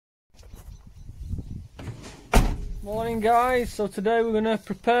Morning guys, so today we're going to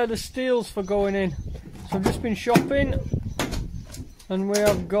prepare the steels for going in. So I've just been shopping and we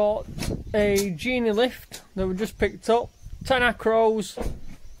have got a genie lift that we just picked up, 10 Acrows,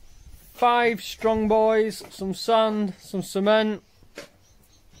 5 strong boys, some sand, some cement.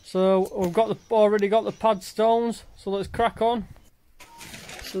 So we've got already got the pad stones, so let's crack on.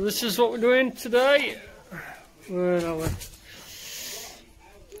 So this is what we're doing today. Where are we?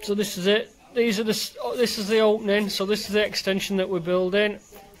 So this is it. This is the opening, so this is the extension that we're building,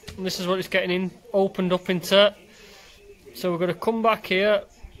 and this is what it's getting opened up into. So we're going to come back here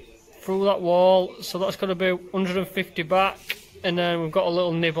through that wall, so that's going to be 150 back, and then we've got a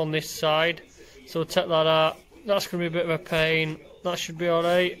little nib on this side, so we'll take that out. That's going to be a bit of a pain. That should be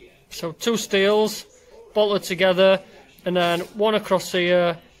alright. So 2 steels bolted together, and then one across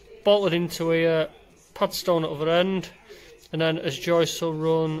here, bolted into here, pad stone at the other end, and then as joists will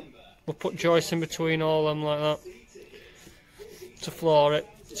run, we'll put joists in between all of them like that to floor it.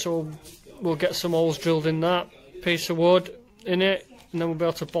 So we'll get some holes drilled in that piece of wood in it, and then we'll be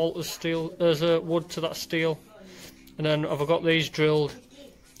able to bolt the steel as a wood to that steel. And then I've got these drilled,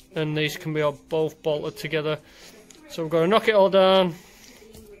 and these can be both bolted together. So we're going to knock it all down,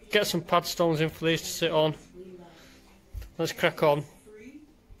 get some pad stones in for these to sit on. Let's crack on.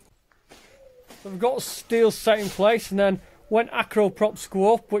 So we've got steel set in place, and then when Acrow props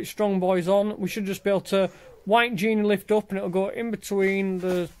go up, which strong boy's on, we should just be able to white genie lift up and it'll go in between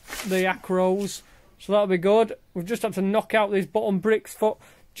the Acrows. So that'll be good. We've just had to knock out these bottom bricks for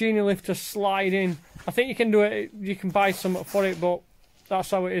genie lift to slide in. I think you can do it, you can buy some for it, but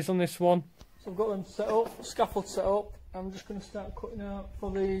that's how it is on this one. So I've got them set up, scaffold set up. I'm just going to start cutting out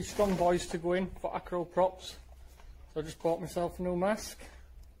for the strong boys to go in for Acrow props. So I just bought myself a new mask.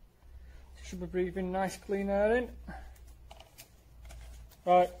 Should be breathing nice clean air in.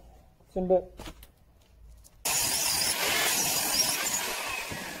 Right, it's in a bit.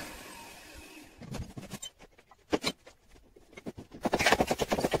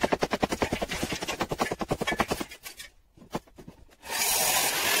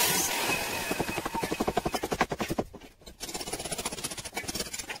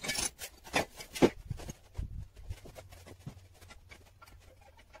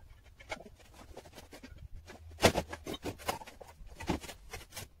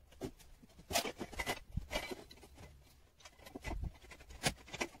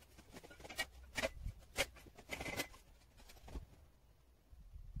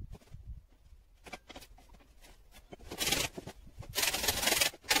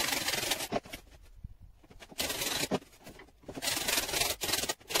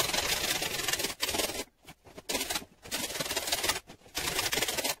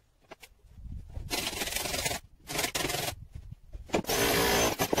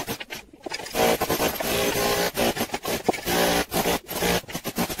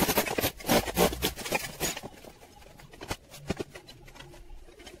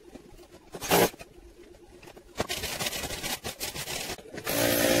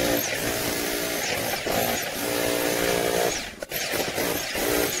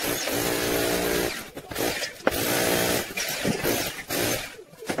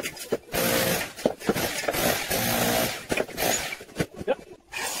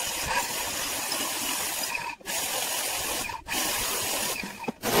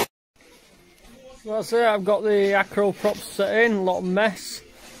 That's it, I've got the Acrow props set in, a lot of mess,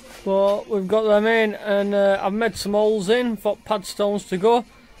 but we've got them in, and I've made some holes in for pad stones to go,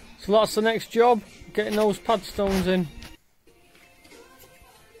 so that's the next job, getting those pad stones in.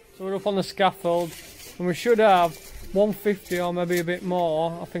 So we're up on the scaffold, and we should have 150 or maybe a bit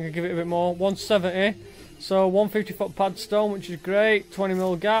more. I think I'll give it a bit more, 170, so 150 foot pad stone, which is great,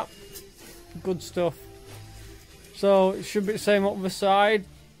 20mm gap, good stuff. So it should be the same up the side.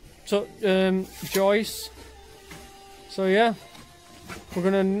 So, joists. So yeah, we're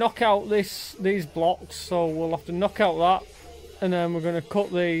going to knock out these blocks, so we'll have to knock out that, and then we're going to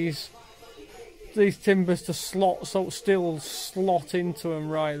cut these timbers to slot, so steel will slot into them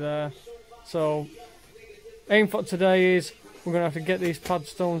right there. So aim for today is we're going to have to get these pad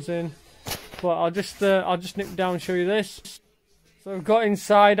stones in, but I'll just nip down and show you this. So I've got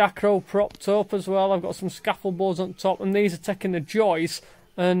inside Acrow propped up as well. I've got some scaffold boards on top, and these are taking the joists,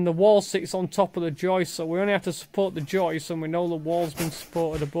 and the wall sits on top of the joist, so we only have to support the joist, and we know the wall's been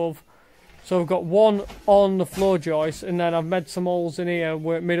supported above. So I've got one on the floor joist, and then I've made some holes in here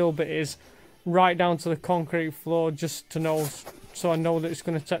where the middle bit is, right down to the concrete floor, just to know, so I know that it's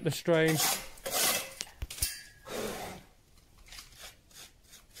going to take the strain.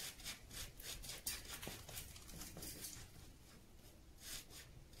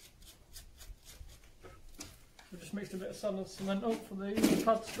 just mixed a bit of sand and cement up for the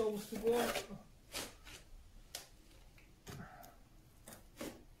pad stones to go up.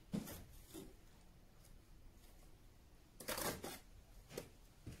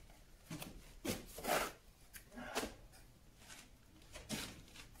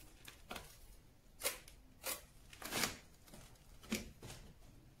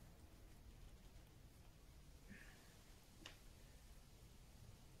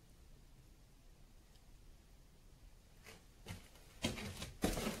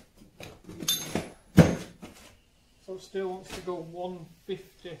 So still wants to go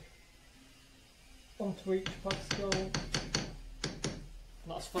 150 onto each pad stone. And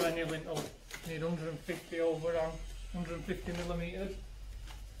that's for any lintel. Need 150 overhang, 150 millimetres,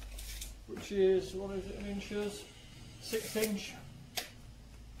 which is, what is it in inches? 6 inch.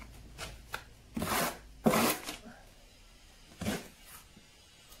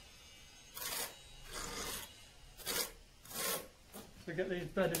 So get these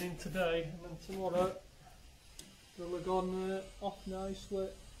bedded in today, and then tomorrow they'll have gone off nicely.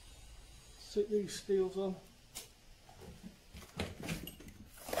 Sit these steels on.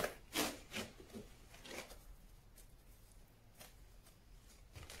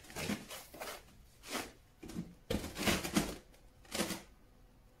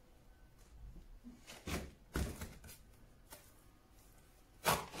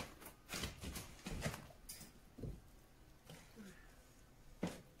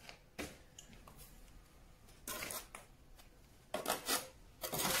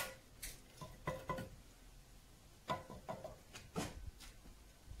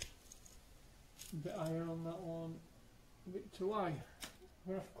 A bit higher on that one, a bit too high. I'm going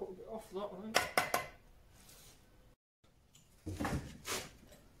to have to cut a bit off that one.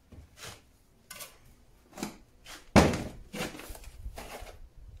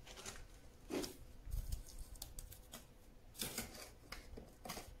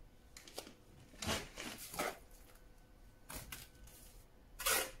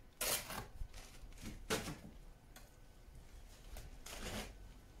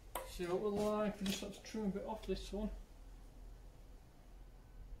 See what we're like, I just have to trim a bit off this one.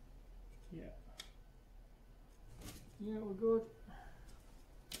 Yeah. Yeah, we're good.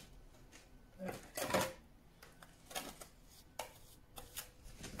 Yeah.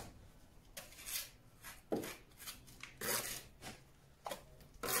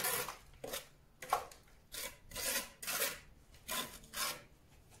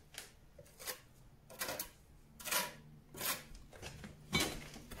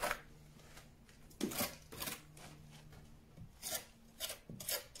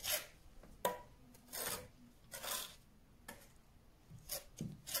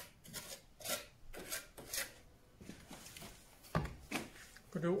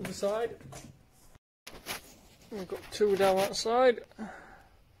 Could do it to the side. We've got 2 down that side.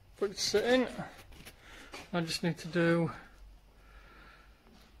 Put it to sit in. I just need to do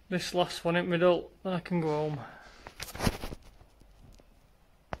this last one in the middle, then I can go home.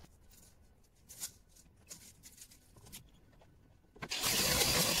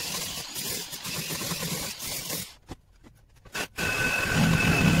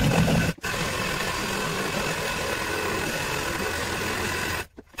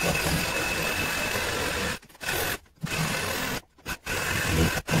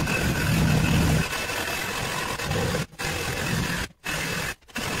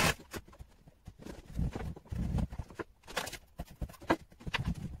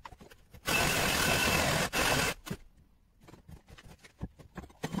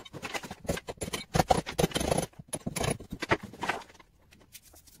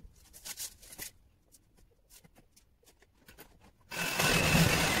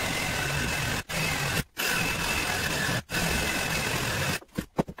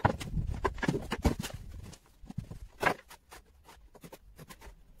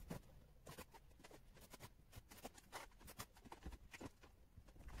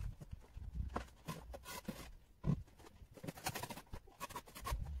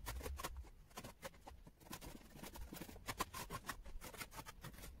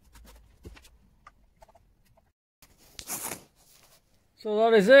 So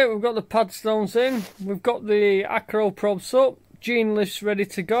that is it, we've got the pad stones in, we've got the Acrow probes up, gene lifts ready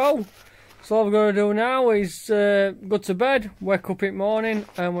to go. So all we're going to do now is go to bed, wake up in the morning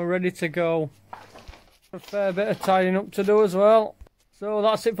and we're ready to go. A fair bit of tidying up to do as well. So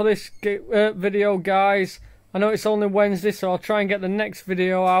that's it for this video guys. I know it's only Wednesday, so I'll try and get the next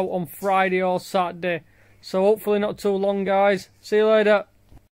video out on Friday or Saturday. So hopefully not too long guys. See you later.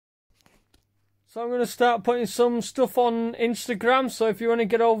 So I'm going to start putting some stuff on Instagram, so if you want to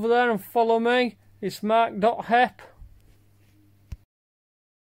get over there and follow me, It's mark.hep